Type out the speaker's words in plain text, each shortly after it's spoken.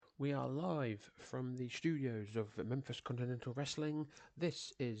We are live from the studios of Memphis Continental Wrestling.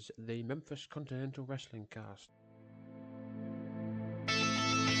 This is the Memphis Continental Wrestling Cast.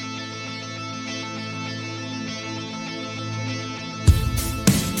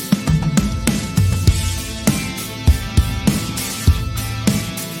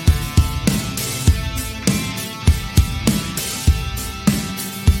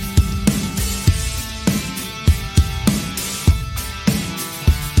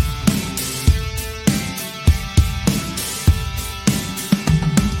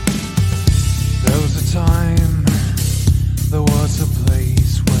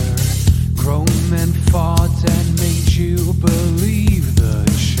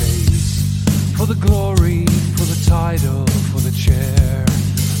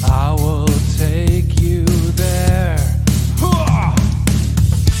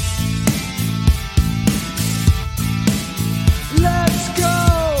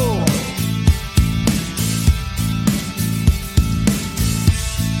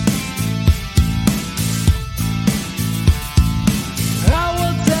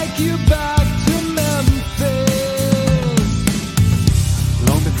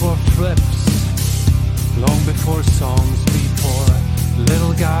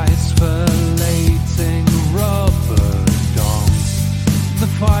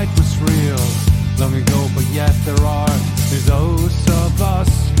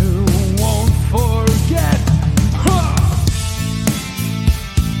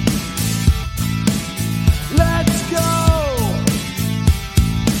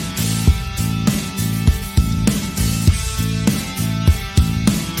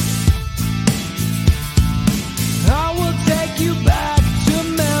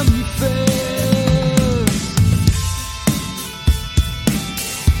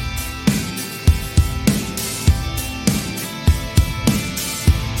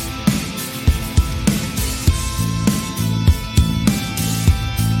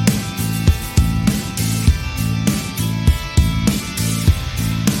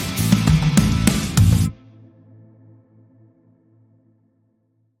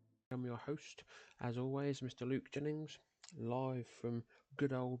 I'm your host, as always, Mr. Luke Jennings, live from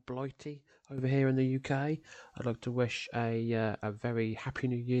good old Blighty over here in the UK. I'd like to wish a very happy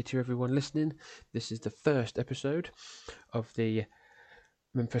new year to everyone listening. This is the first episode of the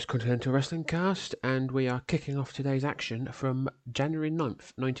Memphis Continental Wrestling Cast, and we are kicking off today's action from January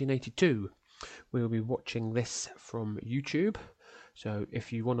 9th, 1982. We'll be watching this from YouTube, so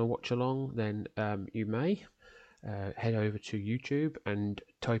if you want to watch along, then you may. Head over to YouTube and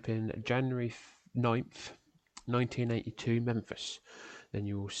type in January 9th, 1982 Memphis. Then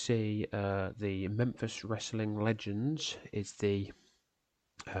you will see the Memphis Wrestling Legends is the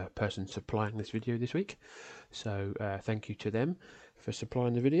person supplying this video this week. So thank you to them for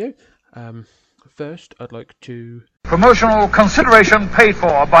supplying the video. First, I'd like to... Promotional consideration paid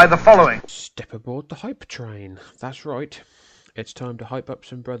for by the following. Step aboard the hype train. That's right. It's time to hype up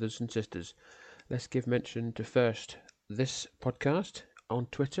some brothers and sisters. Let's give mention to first this podcast on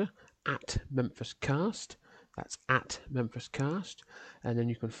Twitter, at MemphisCast. That's at MemphisCast. And then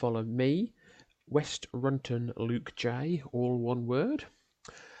you can follow me, West Runton Luke J, all one word.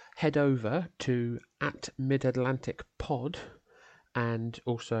 Head over to at Mid-Atlantic Pod and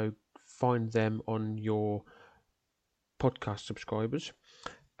also find them on your podcast subscribers,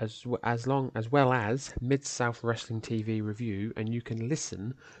 as well as Mid-South Wrestling TV Review, and you can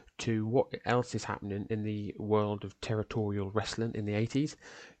listen to what else is happening in the world of territorial wrestling in the 80s.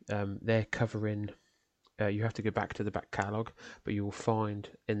 They're covering, you have to go back to the back catalogue, but you will find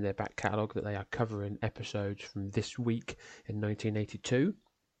in their back catalogue that they are covering episodes from this week in 1982.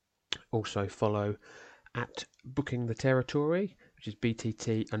 Also follow at Booking the Territory, which is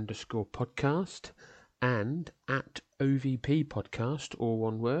BTT_podcast, and at OVP Podcast, all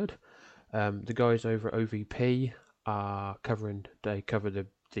one word. The guys over at OVP they cover the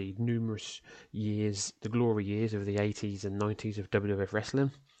numerous years, the glory years of the 80s and 90s of WWF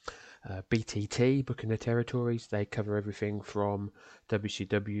wrestling. BTT, Booking the Territories, they cover everything from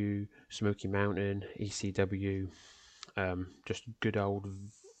WCW, Smoky Mountain, ECW, just good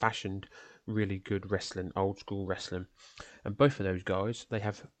old-fashioned, really good wrestling, old-school wrestling. And both of those guys, they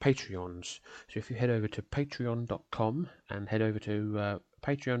have Patreons. So if you head over to patreon.com and head over to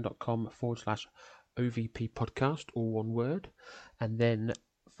patreon.com/OVP podcast, all one word, and then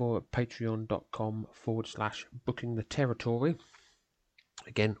for patreon.com/booking the territory,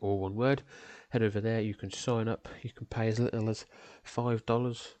 again, all one word, head over there, you can sign up, you can pay as little as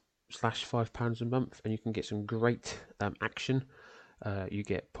 $5/£5 a month, and you can get some great action You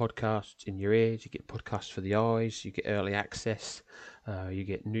get podcasts in your ears, you get podcasts for the eyes, you get early access, you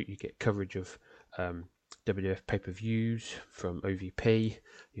get coverage of WWF pay-per-views from OVP,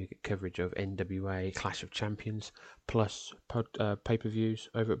 you get coverage of NWA Clash of Champions, plus pay-per-views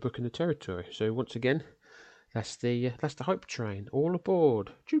over at Book in the Territory. So once again, that's the hype train. All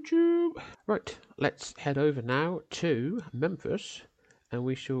aboard! Choo choo! Right, let's head over now to Memphis, and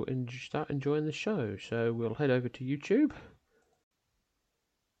we shall start enjoying the show. So we'll head over to YouTube.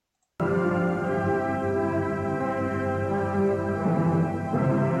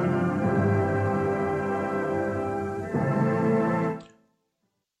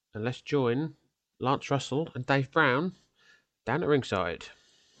 And let's join Lance Russell and Dave Brown down at ringside.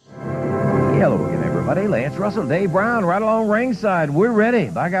 Hello again, everybody. Lance Russell, Dave Brown, right along ringside. We're ready.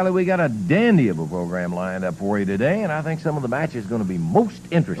 By golly, we got a dandy of a program lined up for you today, and I think some of the matches going to be most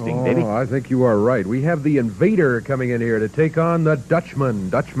interesting, Davey. I think you are right. We have the Invader coming in here to take on the Dutchman,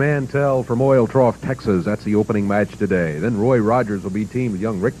 Dutch Mantell from Oil Trough, Texas. That's the opening match today. Then Roy Rogers will be teamed with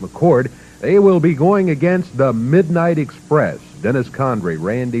young Rick McCord. They will be going against the Midnight Express, Dennis Condrey,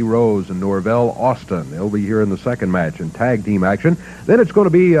 Randy Rose, and Norvell Austin. They'll be here in the second match in tag team action. Then it's going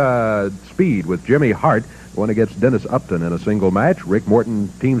to be Speed with Jimmy Hart going against Dennis Upton in a single match. Rick Morton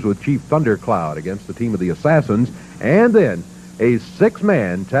teams with Chief Thundercloud against the team of the Assassins. And then a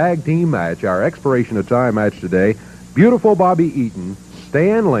six-man tag team match, our expiration of time match today. Beautiful Bobby Eaton,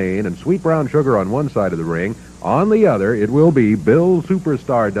 Stan Lane, and Sweet Brown Sugar on one side of the ring. On the other, it will be Bill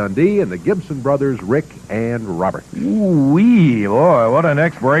Superstar Dundee and the Gibson brothers, Rick and Robert. Ooh-wee, boy, what an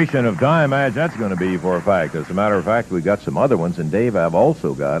expiration of time match that's going to be for a fact. As a matter of fact, we got some other ones, and Dave, I've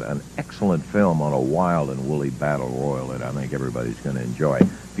also got an excellent film on a wild and woolly battle royal that I think everybody's going to enjoy.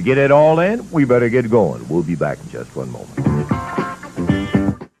 To get it all in, we better get going. We'll be back in just one moment.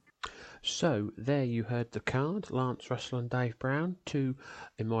 So, there you heard the card. Lance Russell and Dave Brown, two,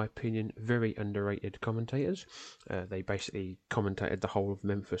 in my opinion, very underrated commentators. They basically commentated the whole of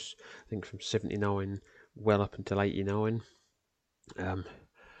Memphis, I think from 79 well up until 89. And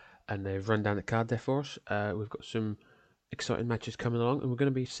they've run down the card there for us. We've got some exciting matches coming along, and we're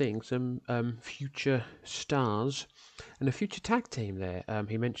going to be seeing some future stars and a future tag team there.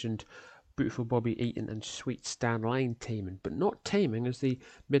 He mentioned Beautiful Bobby Eaton and Sweet Stan Lane teaming, but not teaming as the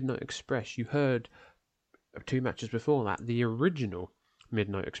Midnight Express. You heard two matches before that, the original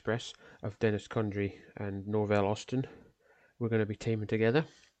Midnight Express of Dennis Condrey and Norvell Austin. We're going to be teaming together,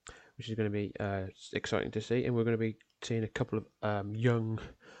 which is going to be exciting to see, and we're going to be seeing a couple of young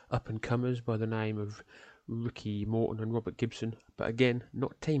up-and-comers by the name of Ricky Morton and Robert Gibson, but again,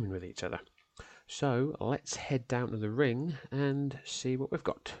 not teaming with each other. So let's head down to the ring and see what we've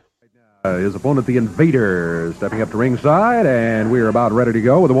got. His opponent, the Invader, stepping up to ringside, and we're about ready to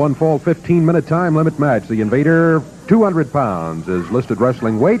go with a one-fall 15-minute time limit match. The Invader, 200 pounds, is listed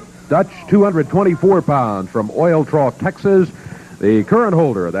wrestling weight. Dutch, 224 pounds from Oil Trough, Texas. The current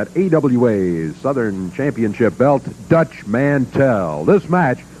holder of that AWA Southern Championship belt, Dutch Mantell. This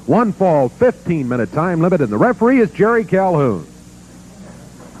match, one-fall 15-minute time limit, and the referee is Jerry Calhoun.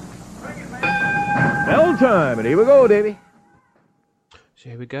 Bell time, and here we go, Davey. So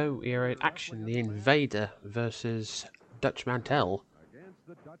here we go, we are in action, the Invader versus Dutch Mantell.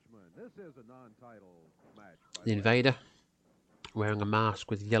 The Invader wearing a mask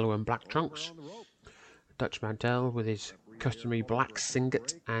with yellow and black trunks. Dutch Mantell with his customary black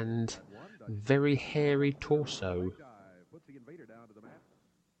singlet and very hairy torso.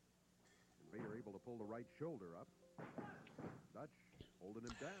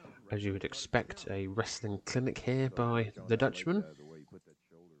 As you would expect, a wrestling clinic here by the Dutchman.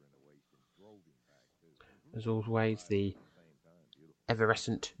 As always, the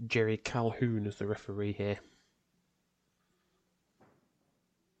evanescent Jerry Calhoun as the referee here.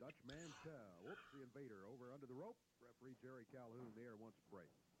 Dutch Mantell. Whoops, the Invader over under the rope. Referee Jerry Calhoun there wants a break.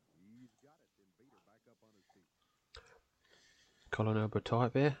 He's got it. Invader back up on his feet. Collar and elbow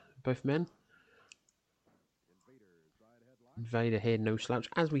type here, both men. Invader here, no slouch,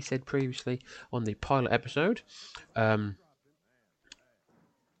 as we said previously on the pilot episode,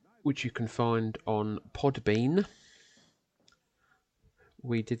 which you can find on Podbean.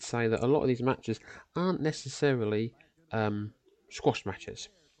 We did say that a lot of these matches aren't necessarily squash matches.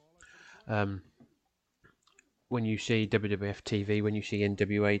 When you see WWF TV, when you see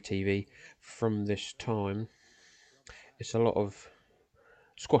NWA TV from this time, it's a lot of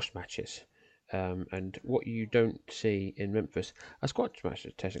squash matches. And what you don't see in Memphis are squash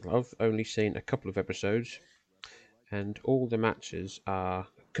matches, technically. I've only seen a couple of episodes, and all the matches are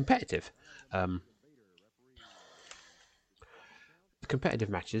competitive. Competitive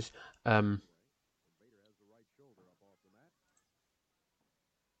matches.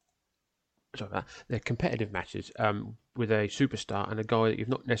 they're competitive matches with a superstar and a guy that you've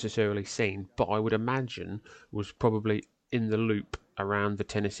not necessarily seen, but I would imagine was probably in the loop around the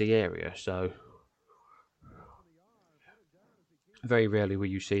Tennessee area. So very rarely will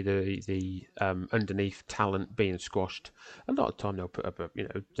you see the underneath talent being squashed. A lot of time they'll put up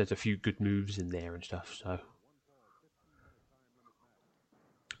there's a few good moves in there and stuff. So,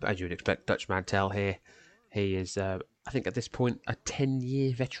 but as you would expect, Dutch Mantel here, he is I think at this point a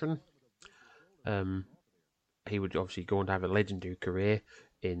 10-year veteran. He would obviously go on to have a legendary career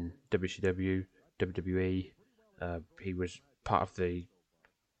in WCW, WWE. He was part of the,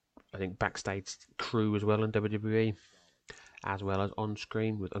 I think, backstage crew as well in WWE, as well as on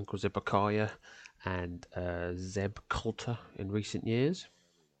screen with Uncle Zebakaya and Zeb Coulter in recent years.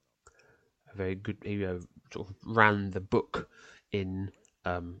 A very good. He sort of ran the book in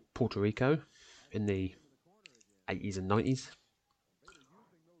Puerto Rico in the 80s and 90s.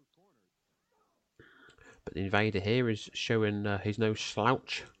 But the Invader here is showing he's no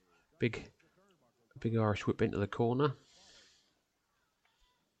slouch. Big Irish whip into the corner.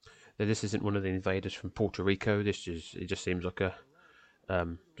 Now, this isn't one of the Invaders from Puerto Rico. It just seems like a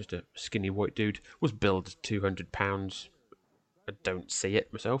just a skinny white dude. Was billed 200 pounds. I don't see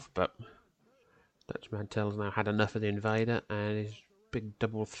it myself, but Dutch Mantel's now had enough of the Invader and his big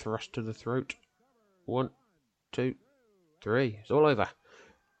double thrust to the throat. 1, 2, 3. It's all over.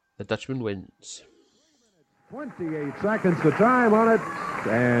 The Dutchman wins. 28 seconds to time on it,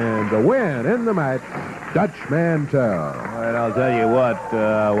 and the win in the match, Dutch Mantel. And I'll tell you what,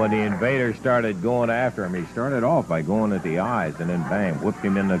 when the Invader started going after him, he started off by going at the eyes, and then bang, whipped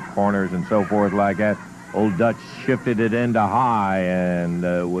him in the corners and so forth like that. Old Dutch shifted it into high, and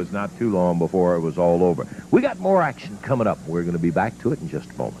it was not too long before it was all over. We got more action coming up. We're going to be back to it in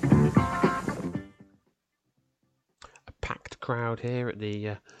just a moment. A packed crowd here at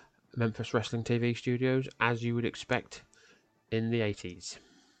the Memphis Wrestling TV studios, as you would expect in the 80s.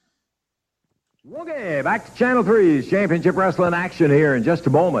 Okay, back to Channel 3's Championship Wrestling action here in just a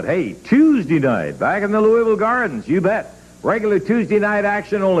moment. Hey, Tuesday night, back in the Louisville Gardens, you bet. Regular Tuesday night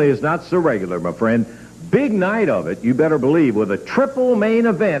action only is not so regular, my friend. Big night of it, you better believe, with a triple main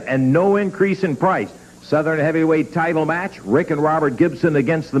event and no increase in price. Southern Heavyweight title match, Rick and Robert Gibson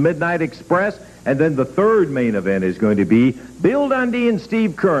against the Midnight Express, and then the third main event is going to be Bill Dundee and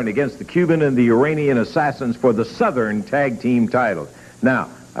Steve Kern against the Cuban and the Iranian Assassins for the Southern Tag Team titles. Now,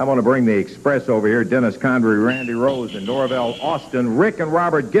 I want to bring the Express over here, Dennis Condrey, Randy Rose, and Norvell Austin, Rick and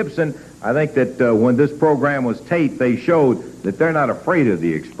Robert Gibson. I think that when this program was taped, they showed that they're not afraid of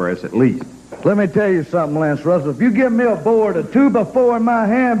the Express, at least. Let me tell you something, Lance Russell. If you give me a board, a 2x4 in my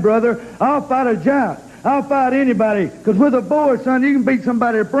hand, brother, I'll fight a giant. I'll fight anybody. Because with a board, son, you can beat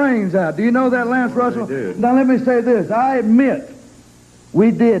somebody's brains out. Do you know that, Lance Russell? I do. Now, let me say this. I admit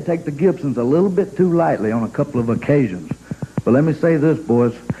we did take the Gibsons a little bit too lightly on a couple of occasions. But let me say this,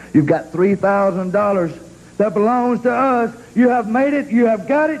 boys. You've got $3,000 that belongs to us. You have made it. You have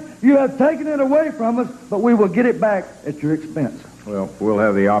got it. You have taken it away from us, but we will get it back at your expense. Well, we'll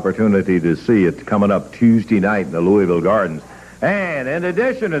have the opportunity to see it coming up Tuesday night in the Louisville Gardens. And in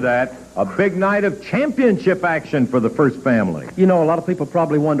addition to that, a big night of championship action for the First Family. You know, a lot of people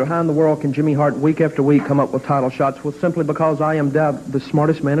probably wonder how in the world can Jimmy Hart week after week come up with title shots? Well, simply because I am the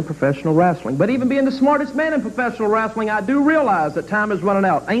smartest man in professional wrestling. But even being the smartest man in professional wrestling, I do realize that time is running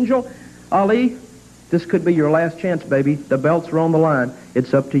out. Angel, Ali, this could be your last chance, baby. The belts are on the line.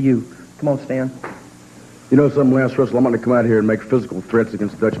 It's up to you. Come on, Stan. You know something, Lance Russell? I'm going to come out here and make physical threats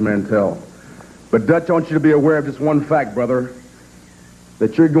against Dutch Mantel. But, Dutch, I want you to be aware of just one fact, brother,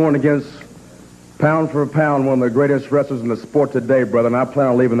 that you're going against, pound for pound, one of the greatest wrestlers in the sport today, brother, and I plan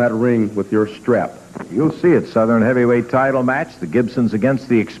on leaving that ring with your strap. You'll see it. Southern Heavyweight title match, the Gibsons against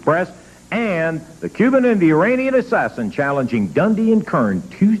the Express, and the Cuban and the Iranian Assassin challenging Dundee and Kern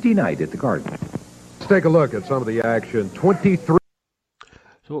Tuesday night at the Garden. Let's take a look at some of the action. 23.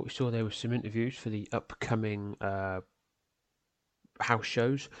 So what we saw there was some interviews for the upcoming house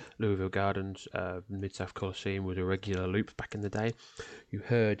shows. Louisville Gardens, Mid-South Coliseum was a regular loop back in the day. You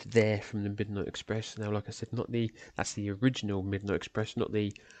heard there from the Midnight Express. Now, like I said, that's the original Midnight Express, not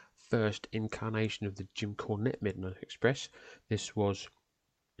the first incarnation of the Jim Cornette Midnight Express. This was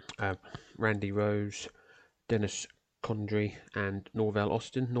Randy Rose, Dennis Condrey, and Norvell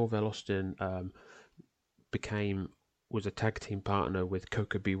Austin. Norvell Austin was a tag team partner with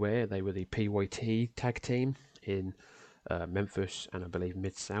Coca Beware. They were the PYT tag team in Memphis and I believe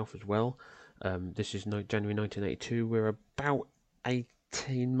Mid-South as well. This is January 1982. We're about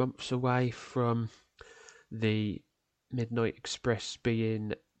 18 months away from the Midnight Express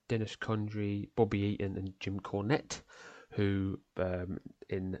being Dennis Condrey, Bobby Eaton and Jim Cornette who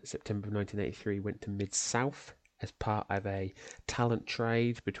in September of 1983 went to Mid-South as part of a talent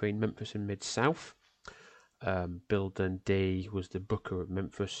trade between Memphis and Mid-South. Bill Dundee was the booker of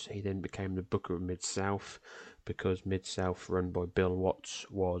Memphis. He then became the booker of Mid-South because Mid-South, run by Bill Watts,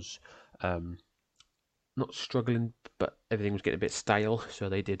 was not struggling, but everything was getting a bit stale, so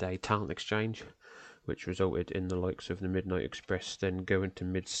they did a talent exchange, which resulted in the likes of the Midnight Express then going to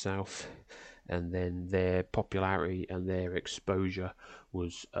Mid-South, and then their popularity and their exposure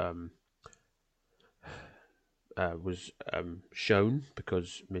was shown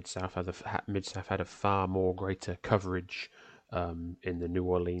because Mid-South had a far more greater coverage in the New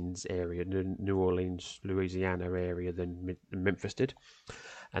Orleans area, New Orleans, Louisiana area than Memphis did.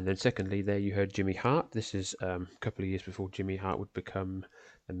 And then secondly, there you heard Jimmy Hart. This is a couple of years before Jimmy Hart would become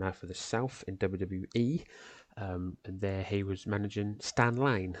the Mouth of the South in WWE. And there he was managing Stan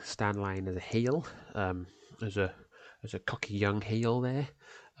Lane. Stan Lane as a heel, as a cocky young heel there.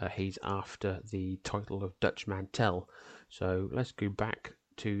 He's after the title of Dutch Mantel. So let's go back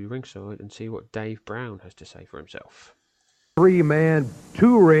to ringside and see what Dave Brown has to say for himself. 3-man,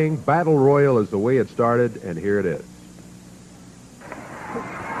 2-ring battle royal is the way it started, and here it is.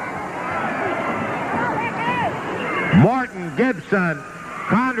 Morton, Gibson,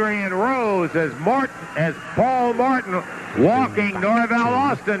 Condrey, and Rose as Paul Morton walking Norvell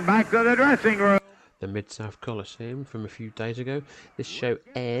Austin back to the dressing room. The Mid-South Coliseum from a few days ago. This show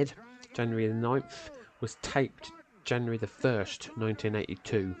aired January the 9th, was taped January the 1st,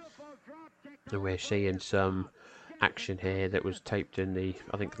 1982. And we're seeing some action here that was taped in the,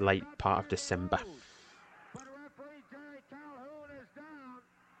 I think, late part of December.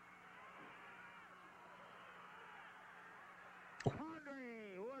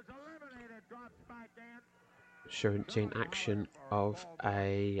 Seeing action of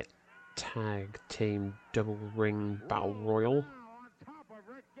a tag team double ring battle royal.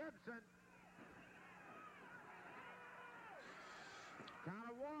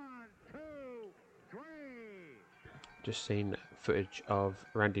 Just seen footage of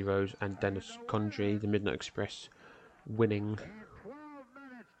Randy Rose and Dennis Condrey, the Midnight Express, winning. 12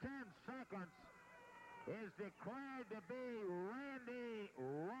 minutes, 10 seconds is declared to be Randy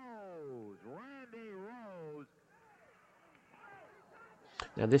Rose. Randy Rose.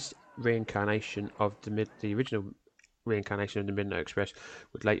 Now this reincarnation of the original reincarnation of the Midnight Express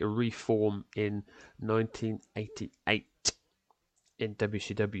would later reform in 1988 in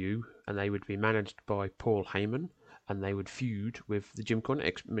WCW, and they would be managed by Paul Heyman, and they would feud with the Jim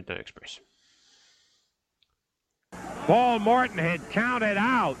Cornette Midnight Express. Paul Morton had counted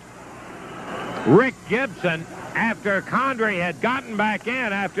out Rick Gibson after Condrey had gotten back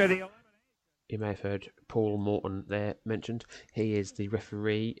in after the... You may have heard Paul Morton there mentioned. He is the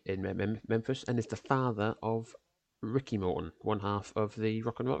referee in Memphis and is the father of Ricky Morton, one half of the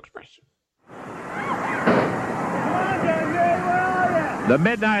Rock and Roll Express. The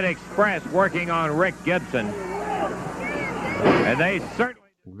Midnight Express working on Rick Gibson. And they certainly...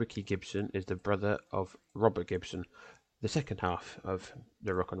 Ricky Gibson is the brother of Robert Gibson, the second half of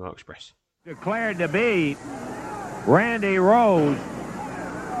the Rock and Roll Express. Declared to be Randy Rose.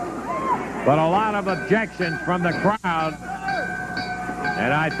 But a lot of objections from the crowd.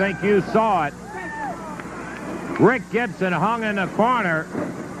 And I think you saw it. Rick Gibson hung in the corner.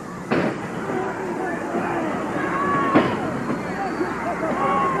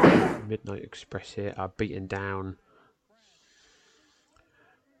 Midnight Express here are beating down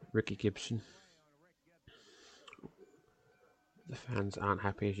Ricky Gibson. The fans aren't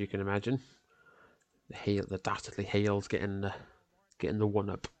happy, as you can imagine. The dastardly heels getting the one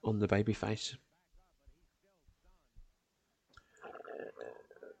up on the babyface.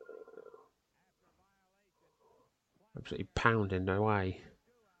 Absolutely pounding away,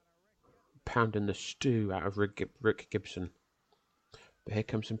 pounding the stew out of Rick Gibson. But here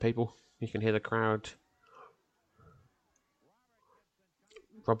comes some people. You can hear the crowd.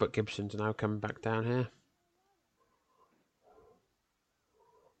 Robert Gibson's now coming back down here.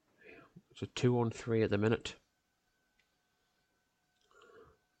 It's a 2-on-3 at the minute.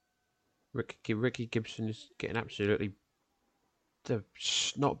 Ricky Gibson is getting absolutely the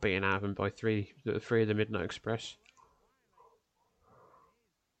snot beaten out of him by three of the Midnight Express.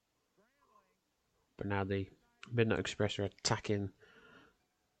 But now the Midnight Express are attacking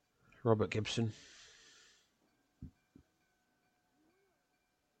Robert Gibson.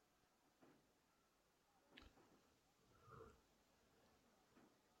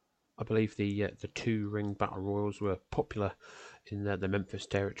 I believe the 2-ring battle royals were popular in the Memphis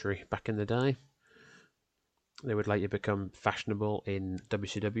territory back in the day. They would later become fashionable in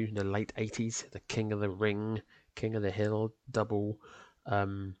WCW in the late 80s. The King of the Ring, King of the Hill, double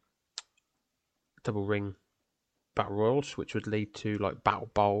ring battle royals, which would lead to like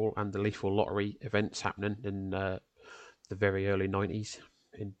Battle Bowl and the Lethal Lottery events happening in the very early 90s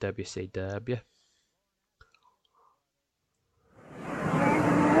in WCW.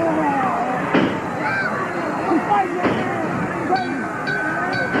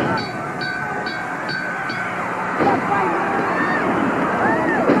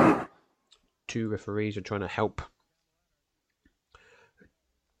 Two referees are trying to help.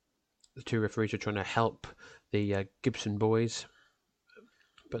 The two referees are trying to help the Gibson boys,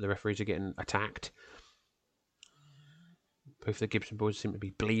 but the referees are getting attacked. Both the Gibson boys seem to be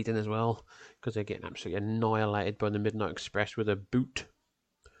bleeding as well because they're getting absolutely annihilated by the Midnight Express with a boot.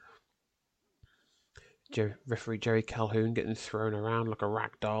 Referee Jerry Calhoun getting thrown around like a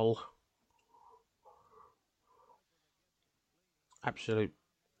rag doll. Absolute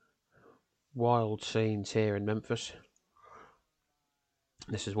wild scenes here in Memphis.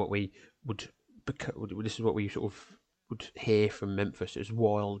 This is what we would. This is what we sort of would hear from Memphis as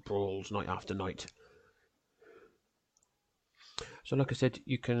wild brawls night after night. So, like I said,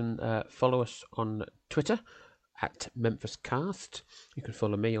 you can follow us on Twitter at MemphisCast. You can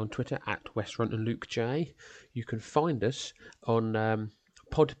follow me on Twitter at WestRuntonLukeJ. You can find us on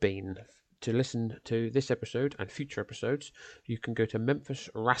Podbean. To listen to this episode and future episodes, you can go to Memphis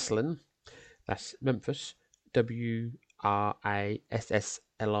Wrestling. That's Memphis, WRASSLIN,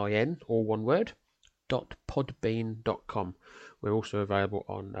 all one word, .podbean.com. We're also available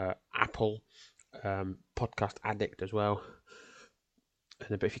on Apple Podcast Addict as well.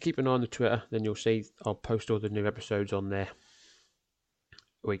 But if you keep an eye on the Twitter, then you'll see I'll post all the new episodes on there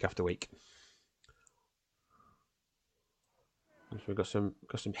week after week. So we've got some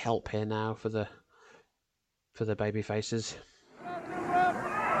help here now for the baby faces.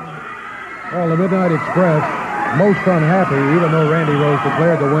 Well, the Midnight Express, most unhappy, even though Randy Rose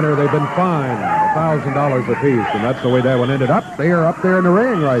declared the winner, they've been fined $1,000 apiece, and that's the way that one ended up. They are up there in the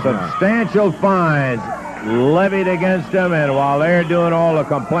ring right now. Substantial fines levied against them, and while they're doing all the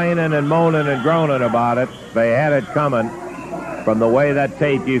complaining and moaning and groaning about it, they had it coming. From the way that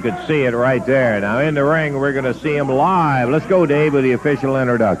tape, you could see it right there. Now, in the ring, we're going to see him live. Let's go, Dave, with the official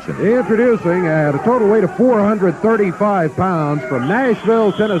introduction. Introducing, at a total weight of 435 pounds, from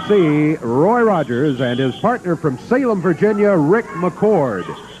Nashville, Tennessee, Roy Rogers, and his partner from Salem, Virginia, Rick McCord.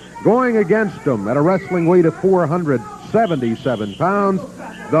 Going against him at a wrestling weight of 477 pounds,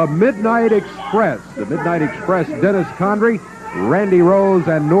 the Midnight Express. The Midnight Express, Dennis Condrey, Randy Rose,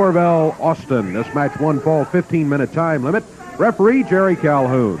 and Norvell Austin. This match one fall, 15-minute time limit. Referee Jerry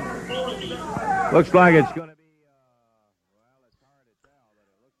Calhoun. Looks like it's going to be, well, it's hard to tell, but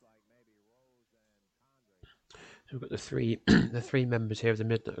it looks like maybe Rose and Condrey. So we've got the three members here of the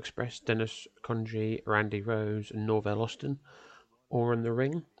Midnight Express: Dennis Condrey, Randy Rose, and Norvell Austin, all in the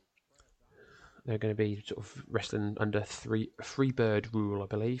ring. They're going to be sort of wrestling under free bird rule, I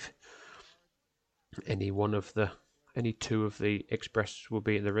believe. Any two of the Express will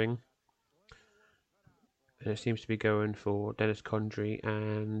be in the ring. And it seems to be going for Dennis Condrey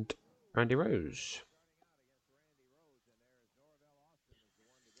and Randy Rose.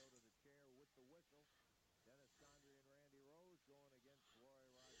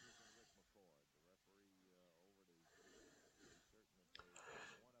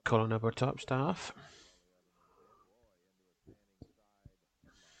 Calling up our top staff.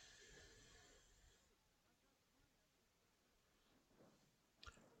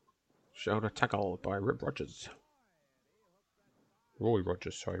 Shoulder tackle by Rip Rogers. Roy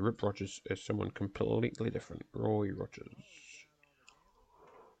Rogers, sorry. Rip Rogers is someone completely different. Roy Rogers.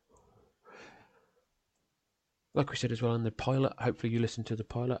 Like we said as well in the pilot, hopefully you listened to the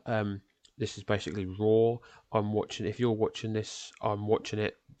pilot. This is basically Raw. I'm watching. If you're watching this, I'm watching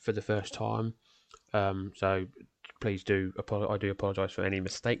it for the first time. So please do. I do apologise for any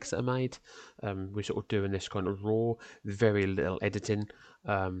mistakes that are made. We're sort of doing this kind of raw, very little editing.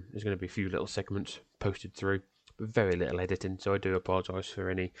 There's going to be a few little segments posted through, but very little editing. So I do apologise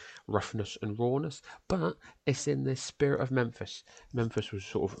for any roughness and rawness. But it's in the spirit of Memphis. Memphis was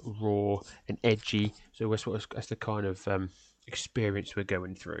sort of raw and edgy. So that's the kind of experience we're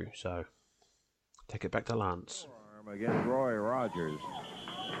going through. So take it back to Lance. Against Roy Rogers.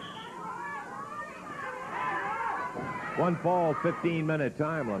 One fall, 15-minute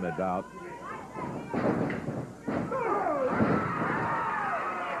time limit out.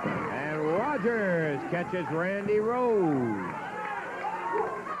 And Rogers catches Randy Rose.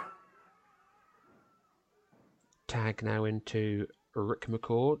 Tag now into Rick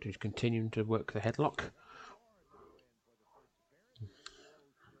McCord, who's continuing to work the headlock.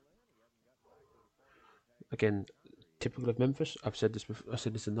 Again, typical of Memphis. I've said this before, I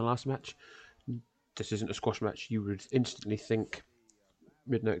said this in the last match. This isn't a squash match. You would instantly think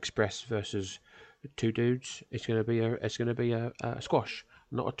Midnight Express versus two dudes. It's going to be a squash.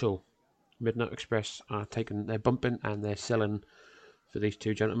 Not at all. Midnight Express are they're bumping and they're selling for these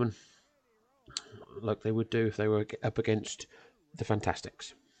two gentlemen, like they would do if they were up against the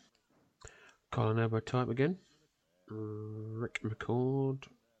Fantastics. Collar and elbow type again. Rick McCord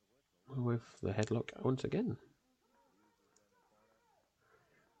with the headlock once again.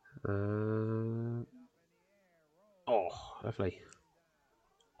 Lovely.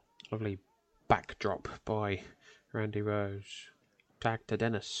 Lovely backdrop by Randy Rose. Tag to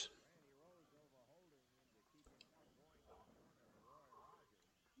Dennis.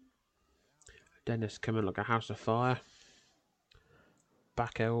 Dennis coming like a house of fire.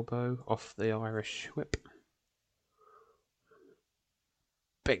 Back elbow off the Irish whip.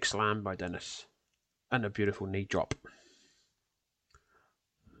 Big slam by Dennis. And a beautiful knee drop.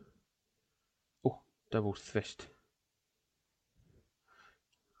 Oh, double fist.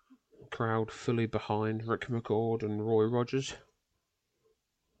 Crowd fully behind Rick McCord and Roy Rogers.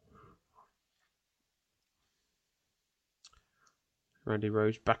 Randy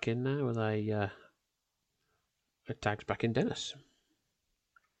Rose back in now with a tags back in Dennis.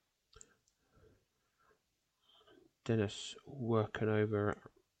 Dennis working over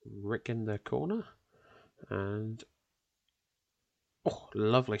Rick in the corner. And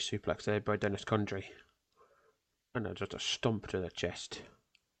lovely suplex there by Dennis Condrey. And just a stomp to the chest.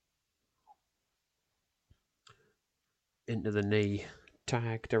 Into the knee.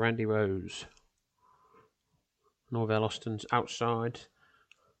 Tag to Randy Rose. Norvell Austin's outside.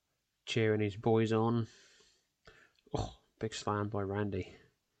 Cheering his boys on. Big slam by Randy.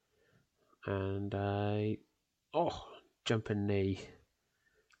 And jumping knee.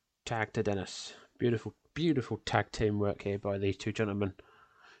 Tag to Dennis. Beautiful, beautiful tag team work here by these two gentlemen.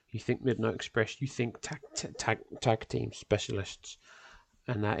 You think Midnight Express, you think tag team specialists.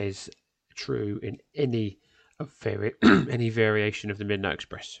 And that is true in any any variation of the Midnight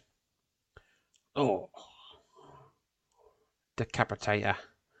Express. Decapitator.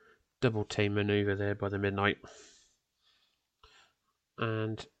 Double team maneuver there by the Midnight.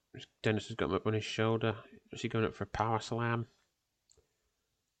 And Dennis has got him up on his shoulder. Is he going up for a power slam?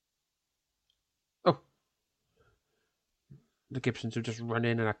 The Gibsons have just run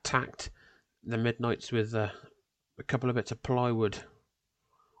in and attacked the Midnights with a couple of bits of plywood.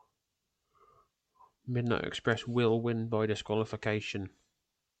 Midnight Express will win by disqualification.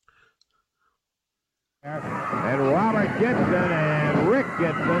 And Robert Gibson and Rick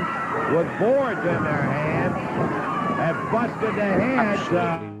Gibson, with boards in their hands, have busted the heads.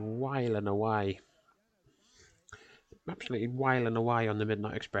 Absolutely whiling away. Absolutely whiling away on the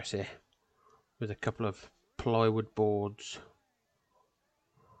Midnight Express here. With a couple of plywood boards.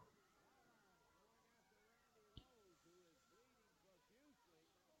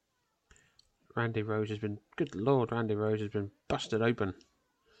 Randy Rose has been, good Lord, Randy Rose has been busted open.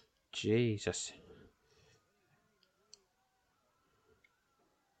 Jesus.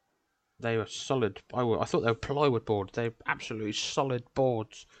 They were solid. I thought they were plywood boards. They're absolutely solid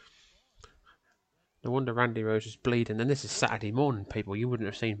boards. No wonder Randy Rose is bleeding. And this is Saturday morning, people. You wouldn't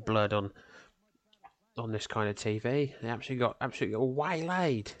have seen blood on this kind of TV. They absolutely got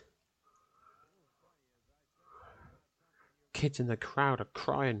waylaid. Kids in the crowd are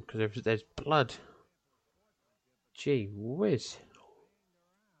crying because there's blood. Gee whiz.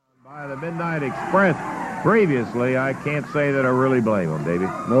 By the Midnight Express previously, I can't say that I really blame them, Davey.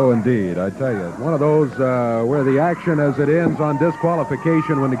 No, indeed. I tell you, one of those where the action as it ends on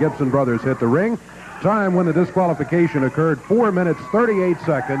disqualification when the Gibson brothers hit the ring. Time when the disqualification occurred, 4 minutes, 38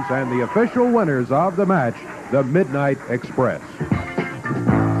 seconds, and the official winners of the match, the Midnight Express.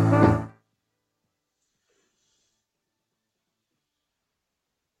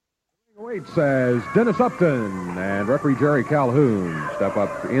 Waits as Dennis Upton and referee Jerry Calhoun step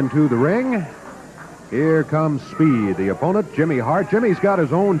up into the ring. Here comes Speed, the opponent, Jimmy Hart. Jimmy's got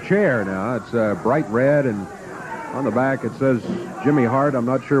his own chair now. It's bright red, and on the back it says Jimmy Hart. I'm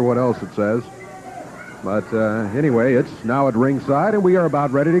not sure what else it says. But anyway, it's now at ringside, and we are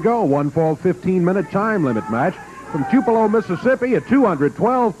about ready to go. One fall, 15-minute time limit match. From Tupelo, Mississippi, at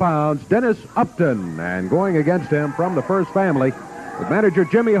 212 pounds, Dennis Upton. And going against him from the First Family, with manager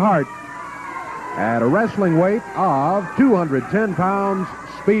Jimmy Hart, at a wrestling weight of 210 pounds,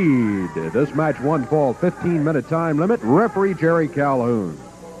 Speed. This match, one fall, 15-minute time limit. Referee Jerry Calhoun.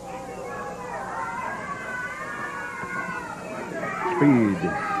 Speed.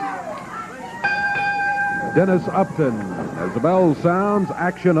 Dennis Upton. As the bell sounds,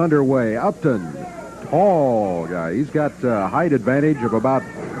 action underway. Upton tall guy. He's got height advantage of about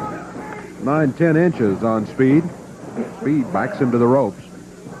 9-10 inches on Speed. Speed backs him to the ropes.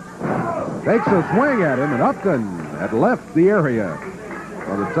 Takes a swing at him, and Upton had left the area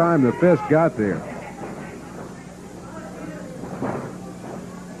by the time the fist got there.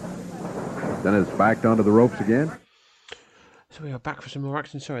 Dennis backed onto the ropes again. So we are back for some more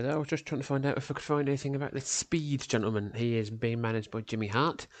action. Sorry, though. I was just trying to find out if I could find anything about this Speed gentleman. He is being managed by Jimmy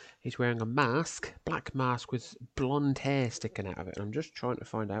Hart. He's wearing a mask, black mask with blonde hair sticking out of it. And I'm just trying to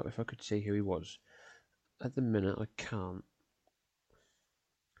find out if I could see who he was. At the minute, I can't.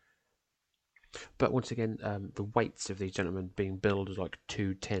 But once again, the weights of these gentlemen being billed as like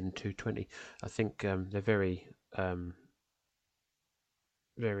 210, 220, I think they're very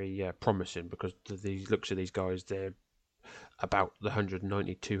promising, because the looks of these guys, they're about the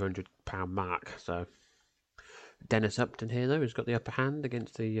 190, 200 pound mark. So Dennis Upton here, though, has got the upper hand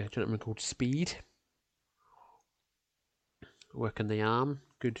against the gentleman called Speed. Working the arm,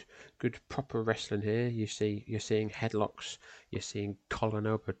 good proper wrestling here. You're seeing headlocks, you're seeing collar and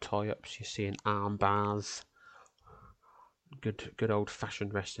elbow tie-ups, you're seeing arm bars. Good old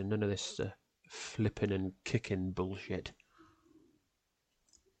fashioned wrestling. None of this flipping and kicking bullshit.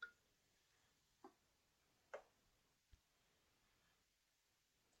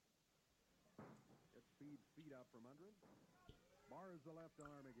 Feet out from under him. Bars the left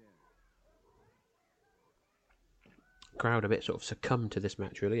arm again. Crowd a bit sort of succumbed to this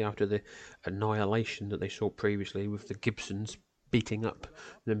match, really, after the annihilation that they saw previously with the Gibsons beating up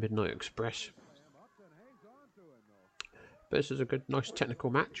the Midnight Express. But this is a good, nice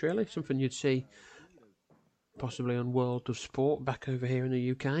technical match, really. Something you'd see possibly on World of Sport back over here in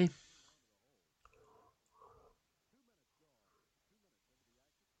the UK.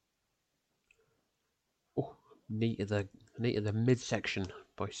 Oh, knee to the midsection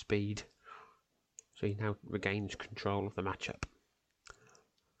by Speed. So he now regains control of the matchup.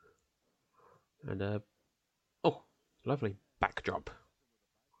 And, oh, lovely backdrop.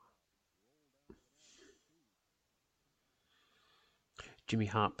 Jimmy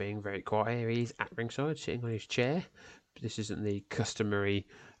Hart being very quiet here. He's at ringside, sitting on his chair. This isn't the customary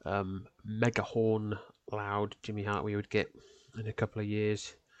mega horn loud Jimmy Hart we would get in a couple of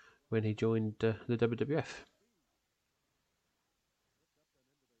years when he joined the WWF.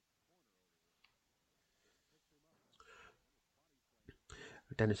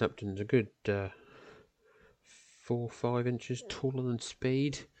 Dennis Upton's a good 4 or 5 inches taller than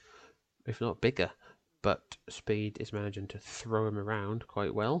Speed, if not bigger. But Speed is managing to throw him around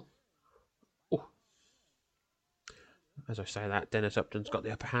quite well. Oh. As I say that, Dennis Upton's got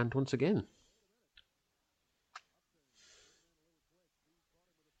the upper hand once again.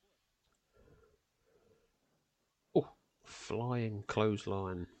 Oh, flying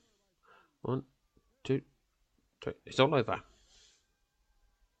clothesline. 1, 2, 3. It's all over.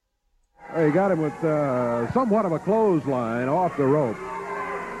 He got him with somewhat of a clothesline off the rope.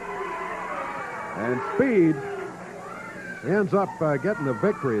 And Speed ends up getting the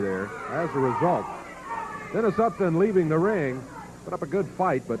victory there as a result. Dennis Upton leaving the ring, put up a good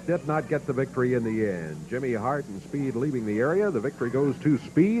fight, but did not get the victory in the end. Jimmy Hart and Speed leaving the area. The victory goes to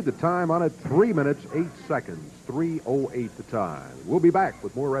Speed. The time on it, 3 minutes, 8 seconds. 3:08 the time. We'll be back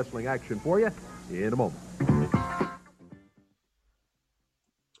with more wrestling action for you in a moment.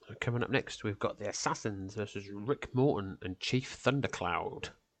 Coming up next, we've got the Assassins versus Rick Morton and Chief Thundercloud.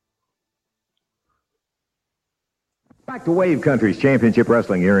 Back to Wave Country's Championship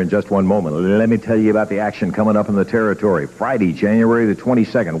Wrestling here in just one moment. Let me tell you about the action coming up in the territory. Friday, January the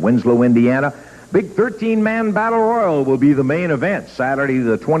 22nd, Winslow, Indiana. Big 13-man Battle Royal will be the main event. Saturday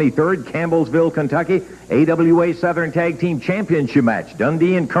the 23rd, Campbellsville, Kentucky. AWA Southern Tag Team Championship match.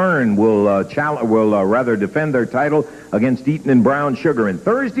 Dundee and Kern will defend their title against Eaton and Brown Sugar. And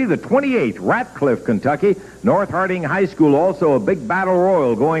Thursday the 28th, Ratcliffe, Kentucky. North Harding High School, also a big Battle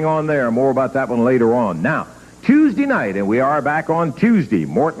Royal going on there. More about that one later on. Now, Tuesday night, and we are back on Tuesday.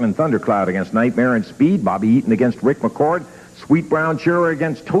 Morton and Thundercloud against Nightmare and Speed. Bobby Eaton against Rick McCord. Sweet Brown Sugar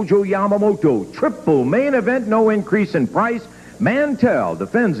against Tojo Yamamoto. Triple main event, no increase in price. Mantell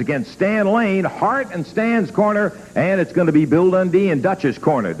defends against Stan Lane. Hart and Stan's corner, and it's going to be Bill Dundee and Dutch's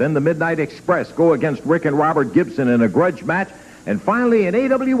corner. Then the Midnight Express go against Rick and Robert Gibson in a grudge match. And finally, an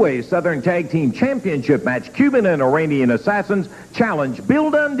AWA Southern Tag Team Championship match. Cuban and Iranian Assassins challenge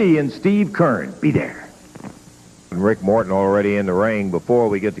Bill Dundee and Steve Kern. Be there. Rick Morton already in the ring. Before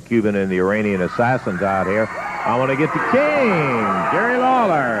we get the Cuban and the Iranian Assassins out here, I want to get the King, Jerry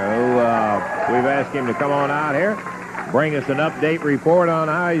Lawler, who we've asked him to come on out here, bring us an update report on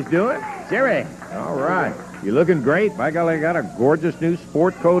how he's doing. Jerry, all right. You're looking great. By golly, got a gorgeous new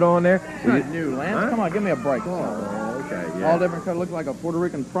sport coat on there. It's not new, Lance. Huh? Come on, give me a break. Oh, okay, yeah. All different color. Look like a Puerto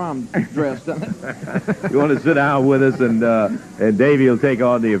Rican prom dress, doesn't it? You want to sit down with us, and Davey will take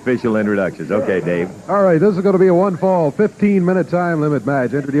on the official introductions. Okay, Dave. All right, this is going to be a one-fall, 15-minute time limit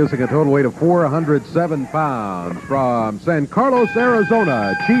match, introducing a total weight of 407 pounds from San Carlos,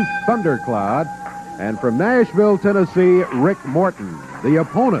 Arizona, Chief Thundercloud, and from Nashville, Tennessee, Rick Morton. The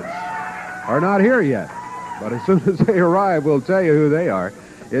opponents are not here yet, but as soon as they arrive, we'll tell you who they are.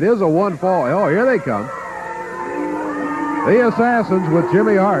 It is a one-fall. Oh, here they come. The Assassins with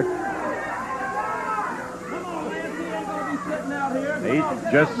Jimmy Hart. He's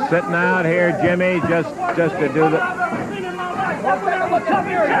just sitting out here, Jimmy, just to do the...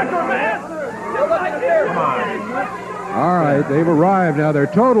 Come on. All right, they've arrived now. Their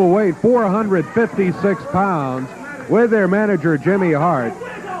total weight, 456 pounds, with their manager, Jimmy Hart.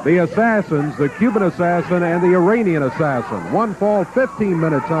 The Assassins, the Cuban Assassin, and the Iranian Assassin. One fall,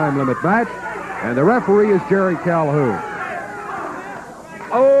 15-minute time limit match, and the referee is Jerry Calhoun.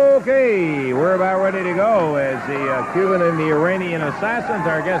 Okay, we're about ready to go as the Cuban and the Iranian Assassins.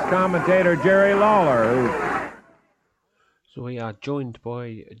 Our guest commentator, Jerry Lawler. So we are joined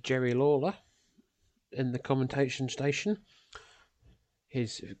by Jerry Lawler in the commentation station.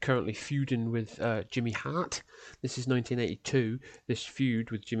 He's currently feuding with Jimmy Hart. This is 1982. This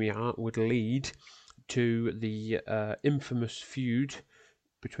feud with Jimmy Hart would lead to the infamous feud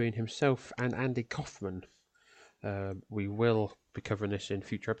between himself and Andy Kaufman. We will be covering this in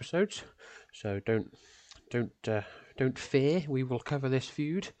future episodes, so don't fear. We will cover this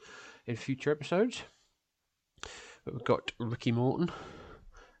feud in future episodes. But we've got Ricky Morton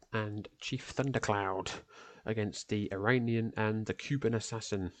and Chief Thundercloud against the Iranian and the Cuban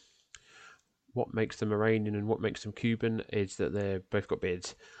Assassin. What makes them Iranian and what makes them Cuban is that they've both got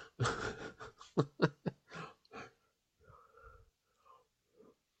beards.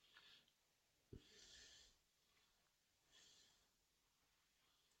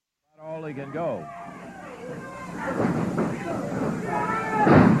 All he can go.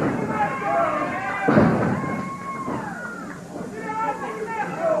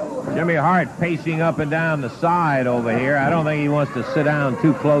 Jimmy Hart pacing up and down the side over here. I don't think he wants to sit down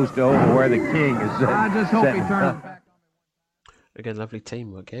too close to over where the king is. I just hope he turns back. Again, lovely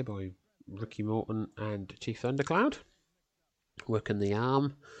teamwork here by Ricky Morton and Chief Thundercloud, working the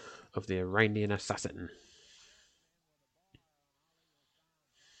arm of the Iranian Assassin.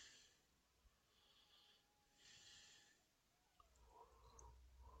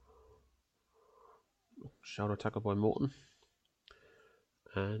 Shoulder tackle by Morton.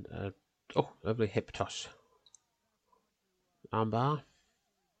 And, lovely hip toss. Armbar.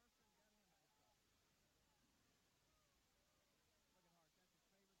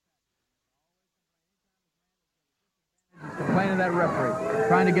 Complaining to that referee,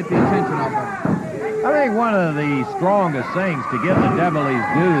 trying to get the attention off of him. I think one of the strongest things to give the devil his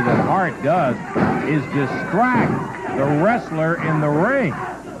due that Hart does is distract the wrestler in the ring.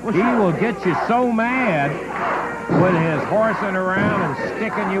 He will get you so mad with his horsing around and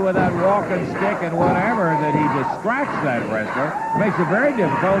sticking you with that walking stick and whatever that he distracts that wrestler. Makes it very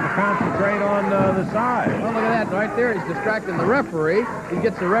difficult to concentrate on the side. Well, look at that right there. He's distracting the referee. He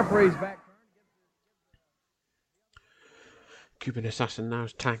gets the referee's back. Cuban Assassin now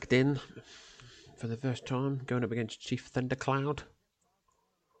is tagged in for the first time, going up against Chief Thundercloud.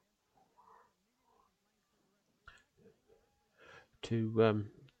 Two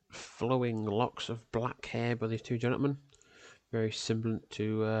flowing locks of black hair by these two gentlemen, very similar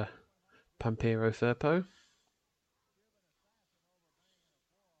to Pampero Firpo.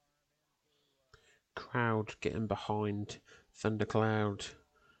 Crowd getting behind Thundercloud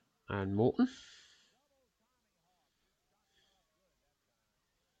and Morton.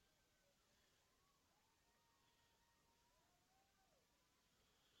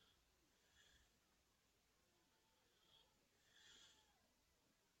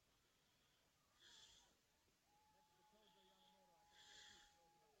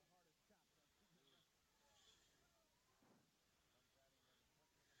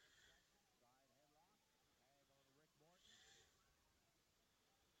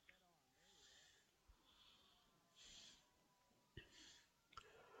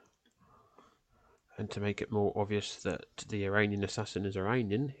 And to make it more obvious that the Iranian assassin is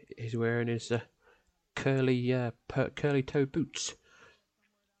Iranian, he's wearing his curly toe boots,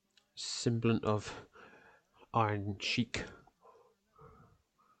 semblant of Iron Sheik.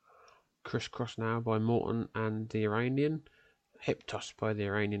 Crisscross now by Morton and the Iranian. Hip toss by the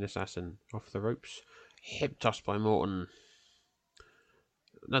Iranian assassin off the ropes. Hip toss by Morton.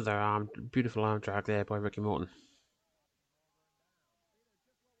 Another beautiful arm drag there by Ricky Morton.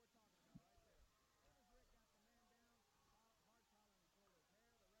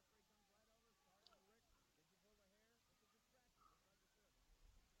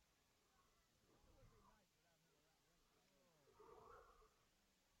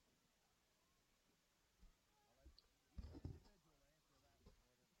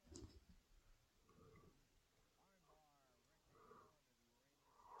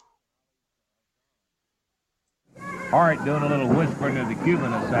 Art doing a little whispering to the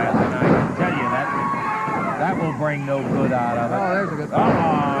Cuban assassin. I can tell you that will bring no good out of it. Oh, there's a good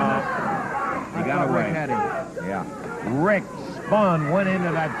He got away. Rick had him. Yeah. Rick spun, went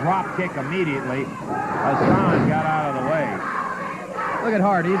into that drop kick immediately. Hassan got out of the way. Look at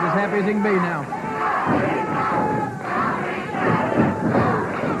Hart. He's as happy as he can be now.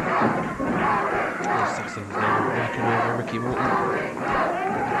 The assassin's now working over Ricky Morton.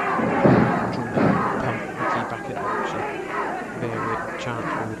 Trying to pump Ricky back in action. Very chance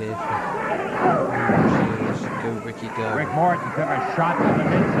forward here for go Ricky go. Rick Morton took a shot to the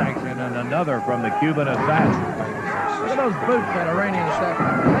midsection and another from the Cuban assassin. Look at those boots that Iranian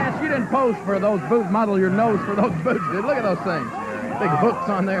assassin. Lance, you didn't pose for those boots, model your nose for those boots, dude. Look at those things. Big hooks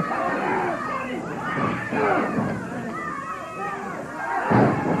on there.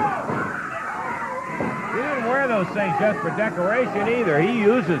 He didn't wear those things just for decoration either. He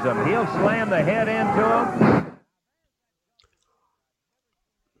uses them. He'll slam the head into them.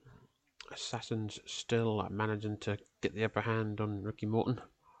 Assassin's still managing to get the upper hand on Ricky Morton.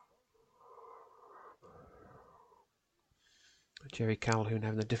 Jerry Calhoun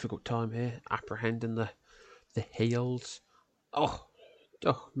having a difficult time here, apprehending the heels. Oh,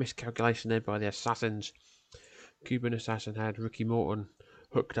 miscalculation there by the assassins. Cuban assassin had Ricky Morton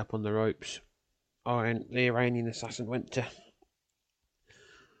hooked up on the ropes. Oh, and the Iranian assassin went to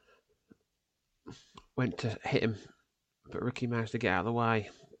hit him, but Ricky managed to get out of the way,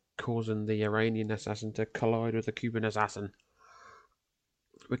 causing the Iranian assassin to collide with the Cuban assassin.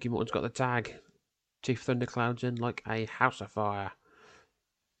 Ricky Morton's got the tag. Chief Thundercloud's in like a house of fire.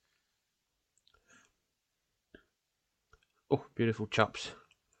 Oh, beautiful chops.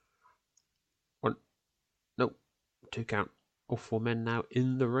 1, no, 2 count. All 4 men now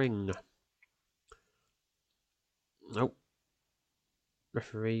in the ring. Nope.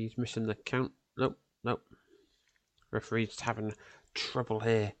 Referee's missing the count. Nope. Referee's having trouble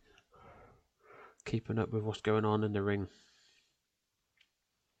here, keeping up with what's going on in the ring.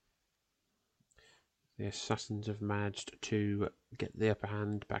 The assassins have managed to get the upper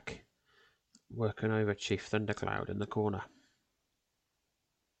hand back, working over Chief Thundercloud in the corner.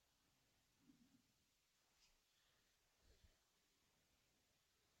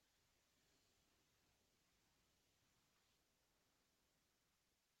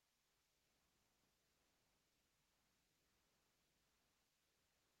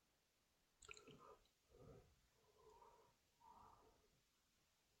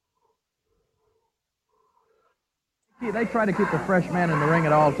 They try to keep the fresh man in the ring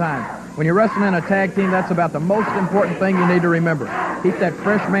at all times. When you're wrestling in a tag team, that's about the most important thing you need to remember. Keep that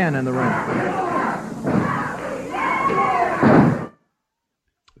fresh man in the ring.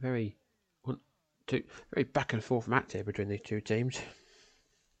 Very back and forth match here between these two teams.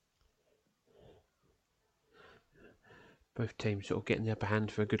 Both teams sort of getting the upper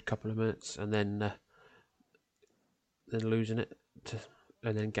hand for a good couple of minutes and then losing it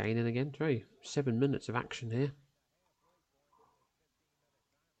and then gaining again. 7 minutes of action here.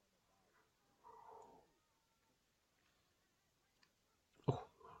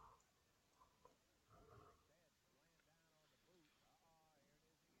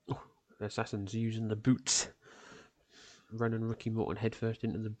 The assassin's using the boots, running Ricky Morton headfirst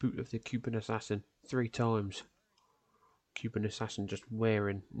into the boot of the Cuban assassin 3 times. Cuban assassin just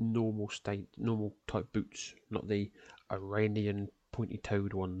wearing normal type boots, not the Iranian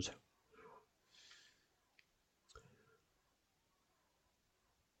pointy-toed ones.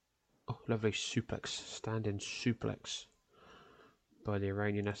 Oh, lovely suplex, standing suplex by the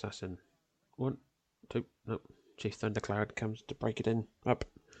Iranian assassin. 1, 2, no. Chief Thundercloud comes to break it in, up.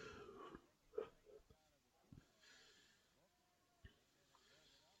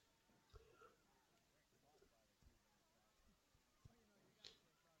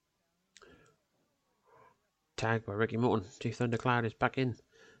 Tag by Ricky Morton. Chief Thundercloud is back in.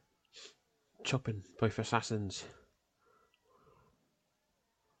 Chopping both assassins.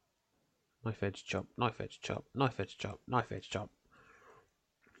 Knife edge chop, knife edge chop, knife edge chop, knife edge chop.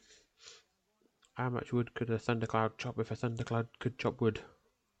 How much wood could a Thundercloud chop if a Thundercloud could chop wood?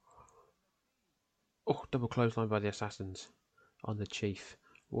 Oh, double clothesline by the assassins on the Chief.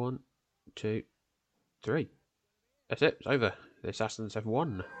 1, 2, 3. That's it. It's over. The Assassins have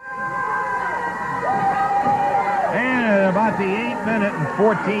won. And at about the 8-minute and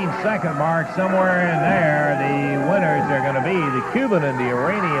 14-second mark, somewhere in there, the winners are going to be the Cuban and the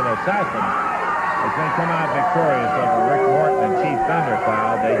Iranian Assassins, as they come out victorious over Rick Morton and Chief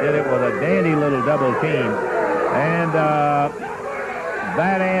Thundercloud. They did it with a dandy little double team, and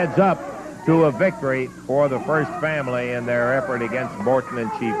that adds up to a victory for the First Family in their effort against Morton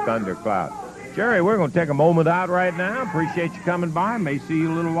and Chief Thundercloud. Jerry, we're going to take a moment out right now. Appreciate you coming by. May see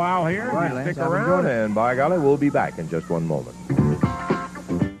you a little while here. Right, You stick Lance, around, and by golly, we'll be back in just one moment.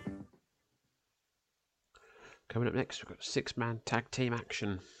 Coming up next, we've got 6-man tag team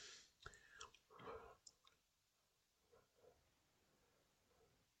action.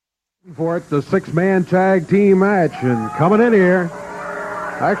 For it, the 6-man tag team match, and coming in here,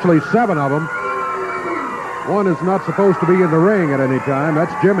 actually 7 of them. One is not supposed to be in the ring at any time.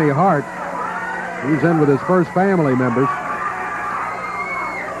 That's Jimmy Hart. He's in with his First Family members.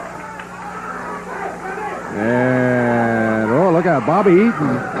 And, oh, look out, Bobby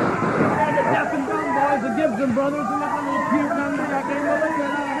Eaton.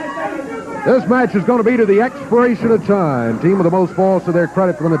 This match is going to be to the expiration of time. Team with the most falls to their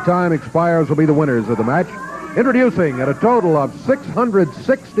credit when the time expires will be the winners of the match. Introducing at a total of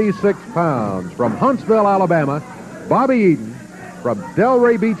 666 pounds from Huntsville, Alabama, Bobby Eaton. From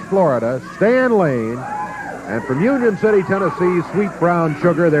Delray Beach, Florida, Stan Lane. And from Union City, Tennessee, Sweet Brown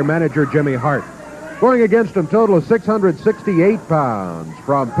Sugar, their manager, Jimmy Hart. Going against them, total of 668 pounds.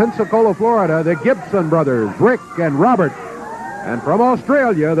 From Pensacola, Florida, the Gibson brothers, Rick and Robert. And from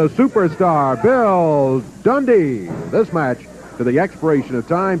Australia, the superstar, Bill Dundee. This match, to the expiration of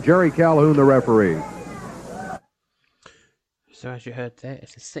time, Jerry Calhoun, the referee. So as you heard there,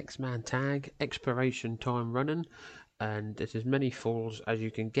 it's a 6-man tag, expiration time running, and it's as many falls as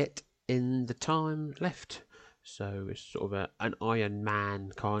you can get in the time left. So it's sort of an Iron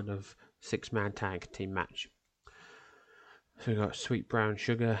Man kind of 6-man tag team match. So we've got Sweet Brown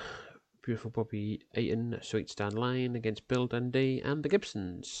Sugar, Beautiful Bobby Eaton, Sweet Stan Lane against Bill Dundee and the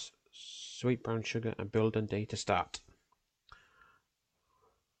Gibsons. Sweet Brown Sugar and Bill Dundee to start.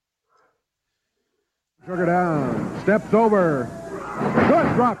 Sugar down, steps over.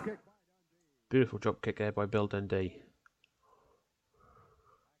 Good drop kick. Beautiful drop kick there by Bill Dundee.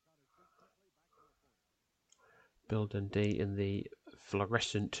 Bill Dundee in the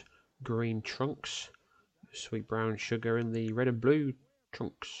fluorescent green trunks. Sweet Brown Sugar in the red and blue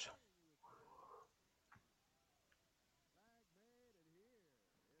trunks.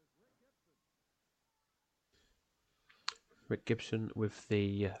 Rick Gibson with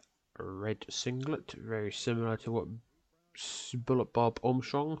the red singlet, very similar to what Bullet Bob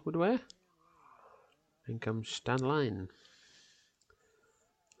Armstrong would wear. Then comes Stan Lane.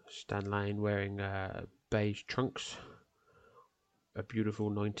 Stan Lane wearing beige trunks, a beautiful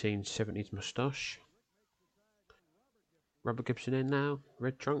 1970s moustache. Robert Gibson in now,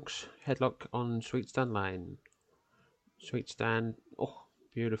 red trunks, headlock on Sweet Stan Lane. Sweet Stan, oh,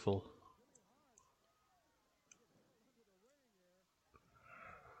 beautiful.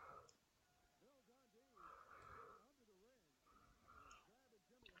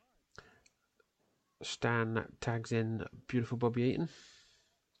 Stan tags in beautiful Bobby Eaton.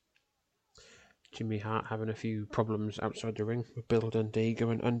 Jimmy Hart having a few problems outside the ring with Bill Dundee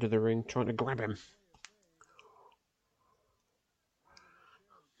going under the ring trying to grab him.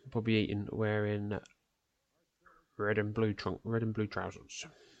 Bobby Eaton wearing red and blue trousers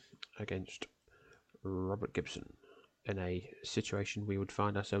against Robert Gibson in a situation we would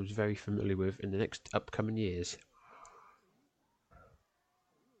find ourselves very familiar with in the next upcoming years.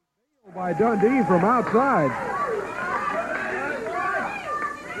 By Dundee from outside.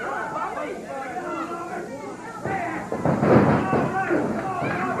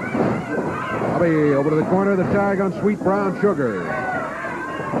 Bobby over to the corner, the tag on Sweet Brown Sugar.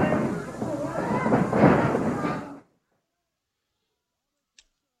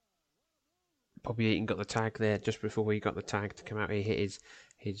 Bobby Eaton got the tag there just before he got the tag to come out. He hit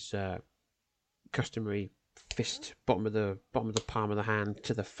his customary fist, bottom of the palm of the hand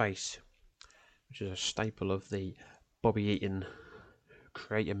to the face, which is a staple of the Bobby Eaton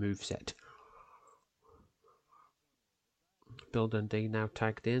creator moveset. Bill Dundee now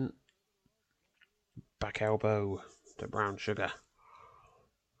tagged in. Back elbow to Brown Sugar.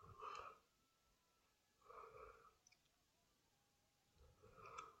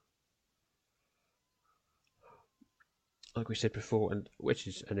 Like we said before, and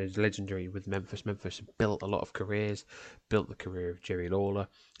is legendary with Memphis. Memphis built a lot of careers, built the career of Jerry Lawler.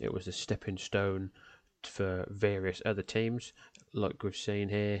 It was a stepping stone for various other teams, like we've seen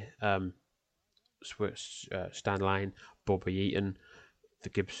here. Stan Lane, Bobby Eaton, the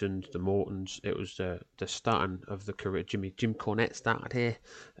Gibsons, the Mortons. It was the starting of the career. Jim Cornette started here.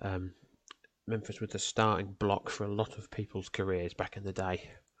 Memphis was the starting block for a lot of people's careers back in the day.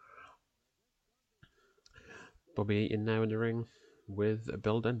 Bobby Eaton now in the ring with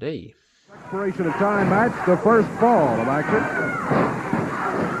Bill Dundee. Expiration of time match, the first ball of action.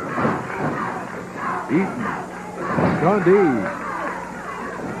 Eaton, Dundee.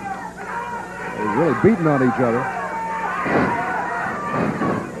 They're really beating on each other.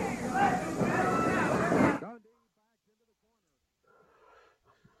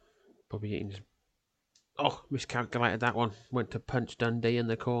 Bobby Eaton's miscalculated that one. Went to punch Dundee in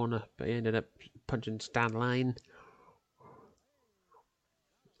the corner, but he ended up punching Stan Lane.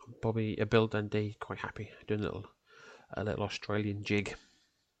 Bill Dundee quite happy, doing a little Australian jig.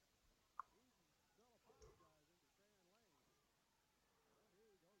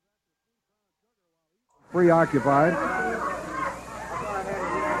 Preoccupied.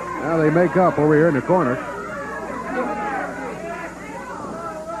 Now they make up over here in the corner.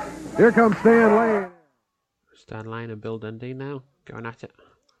 Here comes Stan Lane. Stan Lane and Bill Dundee now going at it.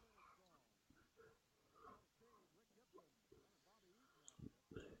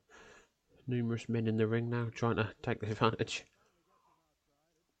 Numerous men in the ring now trying to take the advantage.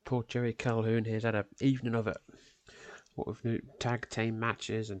 Poor Jerry Calhoun here's had an evening of it. What with new tag team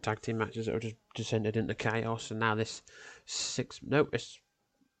matches and tag team matches that are just descended into chaos, and now this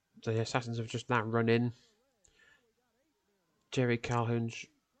the Assassins have just now run in. Jerry Calhoun's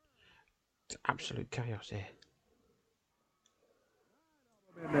absolute chaos here.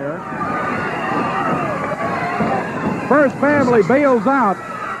 In there. First family bails out.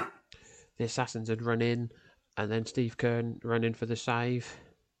 The Assassins had run in, and then Steve Kern ran in for the save.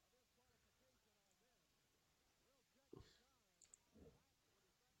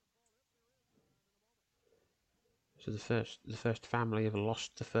 So the first family have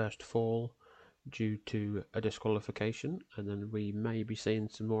lost the first fall due to a disqualification, and then we may be seeing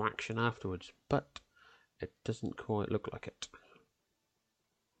some more action afterwards, but it doesn't quite look like it.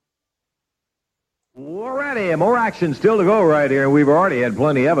 Alrighty, more action still to go right here. We've already had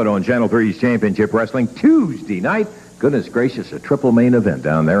plenty of it on Channel 3's Championship Wrestling Tuesday night. Goodness gracious, a triple main event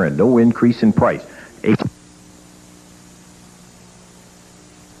down there and no increase in price. I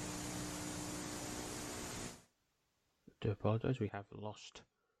do apologise, we have lost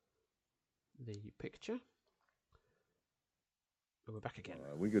the picture. But we're back again.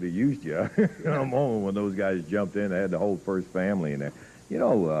 We could have used you in a moment when those guys jumped in. They had the whole first family in there. You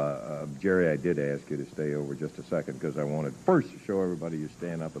know, Jerry, I did ask you to stay over just a second because I wanted first to show everybody you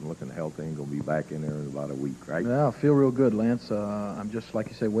stand up and looking healthy and going to be back in there in about a week, right? Yeah, I feel real good, Lance. I'm just, like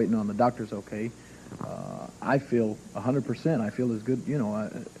you say, waiting on the doctors, okay. I feel 100%. I feel as good, you know.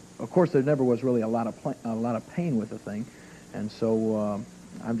 Of course, there never was really a lot of pain with the thing, and so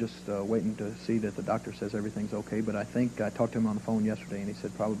I'm just waiting to see that the doctor says everything's okay. But I think I talked to him on the phone yesterday, and he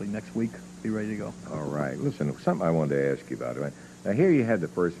said probably next week be ready to go. All right. Listen, something I wanted to ask you about. Right? Now, here you had the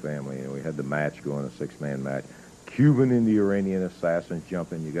first family, and we had the match going, a six-man match. Cuban and the Iranian assassins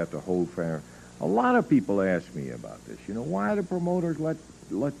jumping. You got the whole family. A lot of people ask me about this. You know, why do promoters let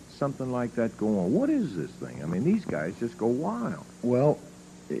something like that go on? What is this thing? I mean, these guys just go wild. Well,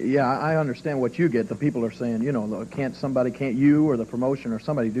 yeah, I understand what you get. The people are saying, you know, can't you or the promotion or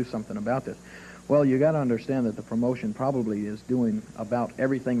somebody do something about this? Well, you got to understand that the promotion probably is doing about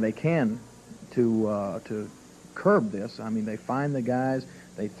everything they can to curb this. I mean, they find the guys,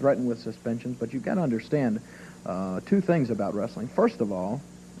 they threaten with suspensions, but you've got to understand two things about wrestling. First of all,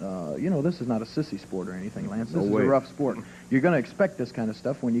 you know, this is not a sissy sport or anything, Lance. This is a rough sport. You're going to expect this kind of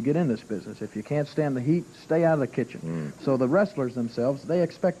stuff when you get in this business. If you can't stand the heat, stay out of the kitchen. So the wrestlers themselves, they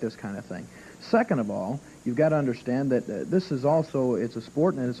expect this kind of thing. Second of all, you've got to understand that this is also, it's a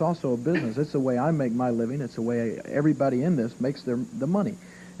sport and it's also a business. It's the way I make my living. It's the way everybody in this makes the money.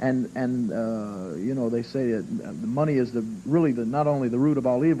 And you know, they say that the money is not only the root of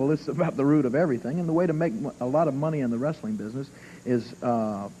all evil, it's about the root of everything. And the way to make a lot of money in the wrestling business is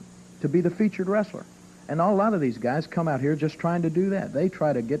to be the featured wrestler. And a lot of these guys come out here just trying to do that. They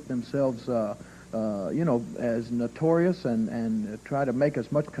try to get themselves, you know, as notorious and try to make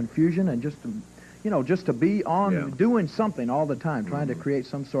as much confusion and just to be on doing something all the time, trying to create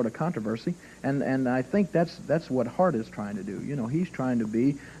some sort of controversy. And I think that's what Hart is trying to do. You know, he's trying to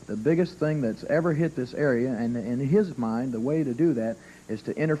be the biggest thing that's ever hit this area, and in his mind, the way to do that is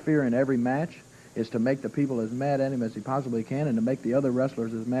to interfere in every match is to make the people as mad at him as he possibly can and to make the other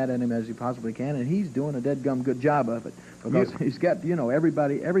wrestlers as mad at him as he possibly can, and he's doing a dead-gum good job of it because he's got,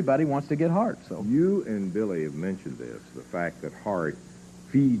 everybody wants to get Hart. So you and Billy have mentioned this, the fact that Hart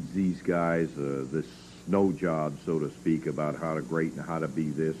feeds these guys this snow job, so to speak, about how to great and how to be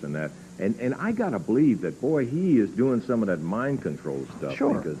this and that. And I got to believe that, boy, he is doing some of that mind control stuff.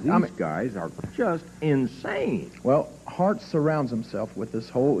 Sure. Because these guys are just insane. Well, Hart surrounds himself with this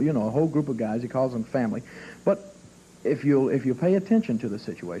whole, a whole group of guys. He calls them family. But if you pay attention to the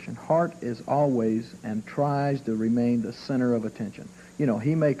situation, Hart is always and tries to remain the center of attention.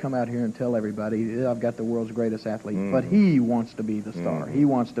 He may come out here and tell everybody, I've got the world's greatest athlete, but he wants to be the star. He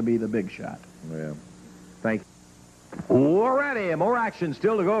wants to be the big shot. Yeah. Thank you. Alrighty, more action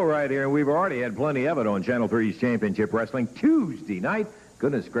still to go right here. We've already had plenty of it on Channel 3's Championship Wrestling Tuesday night.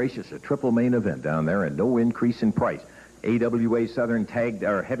 Goodness gracious, a triple main event down there and no increase in price. AWA Southern Tag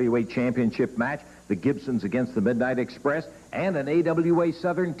or Heavyweight Championship match, the Gibsons against the Midnight Express, and an AWA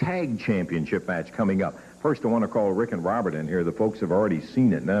Southern Tag Championship match coming up. First, I want to call Rick and Robert in here. The folks have already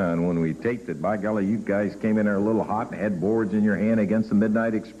seen it now, and when we taped it, by golly, you guys came in there a little hot and had boards in your hand against the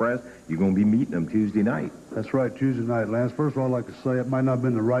Midnight Express. You're going to be meeting them Tuesday night. That's right, Tuesday night, Lance. First of all, I'd like to say it might not have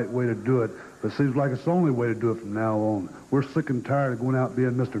been the right way to do it, but it seems like it's the only way to do it from now on. We're sick and tired of going out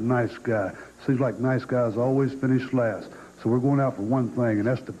being Mr. Nice Guy. Seems like nice guys always finish last. So we're going out for one thing, and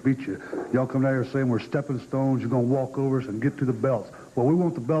that's to beat you. Y'all come down here saying we're stepping stones, you're going to walk over us and get to the belts. Well, we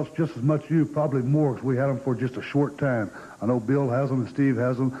want the belts just as much as you, probably more, because we had them for just a short time. I know Bill has them and Steve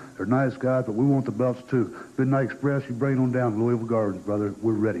has them. They're nice guys, but we want the belts, too. Midnight Express, you bring them down to Louisville Gardens, brother.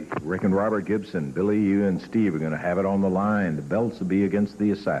 We're ready. Rick and Robert Gibson, Billy, you and Steve are going to have it on the line. The belts will be against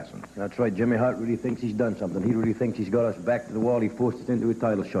the Assassins. That's right. Jimmy Hart really thinks he's done something. He really thinks he's got us back to the wall. He forced us into a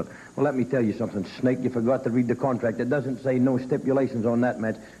title shot. Well, let me tell you something, Snake. You forgot to read the contract. It doesn't say no stipulations on that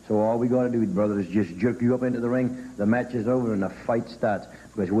match. So all we got to do, brother, is just jerk you up into the ring. The match is over and the fight starts.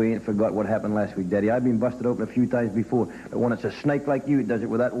 Because we ain't forgot what happened last week, Daddy. I've been busted open a few times before. But when it's a snake like you, it does it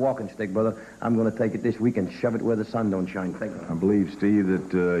with that walking stick, brother. I'm going to take it this week and shove it where the sun don't shine. Thank you. I believe, Steve,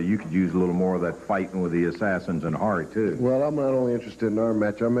 that you could use a little more of that fighting with the Assassins and Hart, too. Well, I'm not only interested in our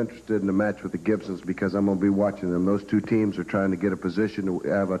match. I'm interested in the match with the Gibsons because I'm going to be watching them. Those two teams are trying to get a position to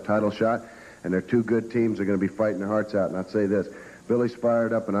have a title shot, and they're two good teams. They're going to be fighting their hearts out. And I'd say this. Billy's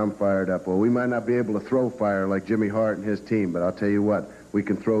fired up and I'm fired up. Well, we might not be able to throw fire like Jimmy Hart and his team, but I'll tell you what, we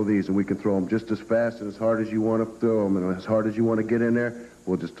can throw these and we can throw them just as fast and as hard as you want to throw them and as hard as you want to get in there.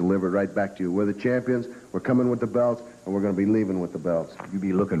 We'll just deliver it right back to you. We're the champions. We're coming with the belts, and we're going to be leaving with the belts. You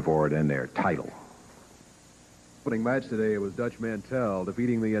be looking for it in there. Title. Opening match today, it was Dutch Mantell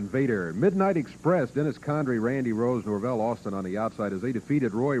defeating the Invader. Midnight Express, Dennis Condrey, Randy Rose, Norvell Austin on the outside as they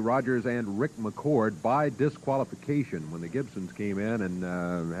defeated Roy Rogers and Rick McCord by disqualification when the Gibsons came in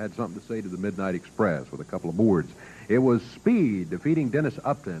and had something to say to the Midnight Express with a couple of boards. It was Speed defeating Dennis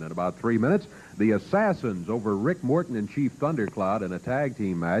Upton in about 3 minutes. The Assassins over Rick Morton and Chief Thundercloud in a tag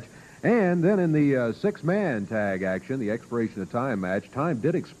team match. And then in the six-man tag action, the expiration of time match, time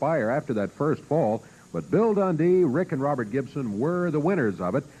did expire after that first fall. But Bill Dundee, Rick, and Robert Gibson were the winners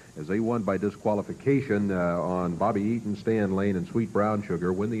of it as they won by disqualification on Bobby Eaton, Stan Lane, and Sweet Brown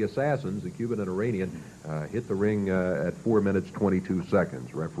Sugar when the Assassins, the Cuban and Iranian, hit the ring at 4 minutes, 22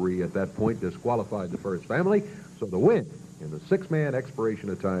 seconds. Referee at that point disqualified the first family, so the win in the six-man expiration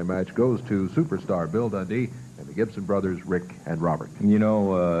of time match goes to superstar Bill Dundee and the Gibson brothers, Rick and Robert. You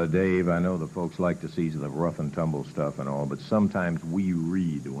know, Dave, I know the folks like to see the rough and tumble stuff and all, but sometimes we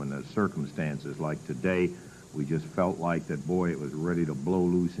read when the circumstances like today, we just felt like that, boy, it was ready to blow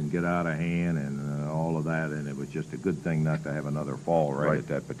loose and get out of hand and all of that, and it was just a good thing not to have another fall right at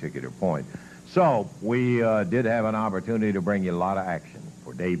that particular point. So we did have an opportunity to bring you a lot of action.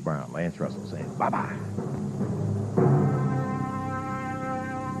 For Dave Brown, Lance Russell saying bye-bye.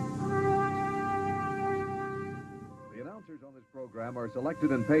 Program are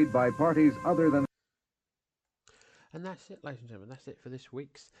selected and paid by parties other than... And that's it, ladies and gentlemen. That's it for this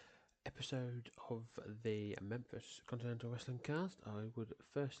week's episode of the Memphis Continental Wrestling Cast. I would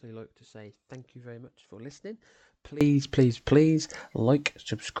firstly like to say thank you very much for listening. Please, please, please like,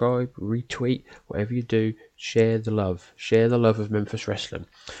 subscribe, retweet, whatever you do, share the love. Share the love of Memphis Wrestling.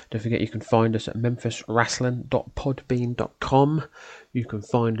 Don't forget you can find us at memphiswrestling.podbean.com. You can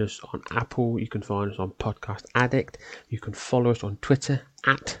find us on Apple. You can find us on Podcast Addict. You can follow us on Twitter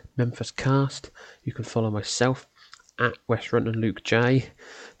at MemphisCast. You can follow myself at West Runton Luke J.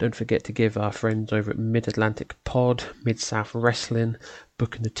 Don't forget to give our friends over at Mid-Atlantic Pod, Mid-South Wrestling,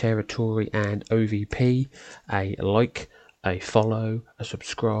 Booking the Territory, and OVP a like, a follow, a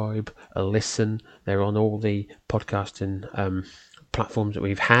subscribe, a listen. They're on all the podcasting platforms that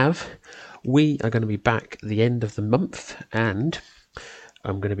we have. We are going to be back at the end of the month, and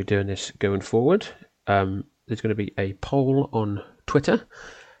I'm going to be doing this going forward. There's going to be a poll on Twitter.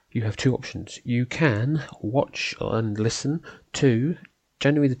 You have two options. You can watch and listen to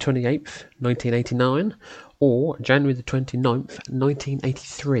January the 28th, 1989, or January the 29th,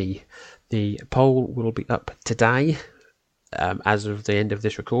 1983. The poll will be up today, as of the end of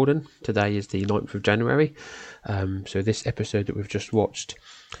this recording. Today is the 9th of January. So this episode that we've just watched,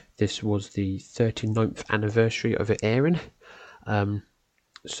 this was the 39th anniversary of it airing.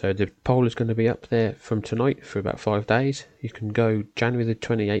 So the poll is going to be up there from tonight for about 5 days. You can go January the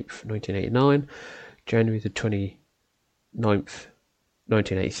 28th, 1989, January the 29th,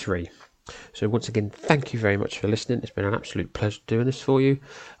 1983. So once again, thank you very much for listening. It's been an absolute pleasure doing this for you.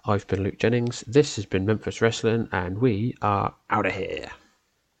 I've been Luke Jennings. This has been Memphis Wrestling, and we are out of here.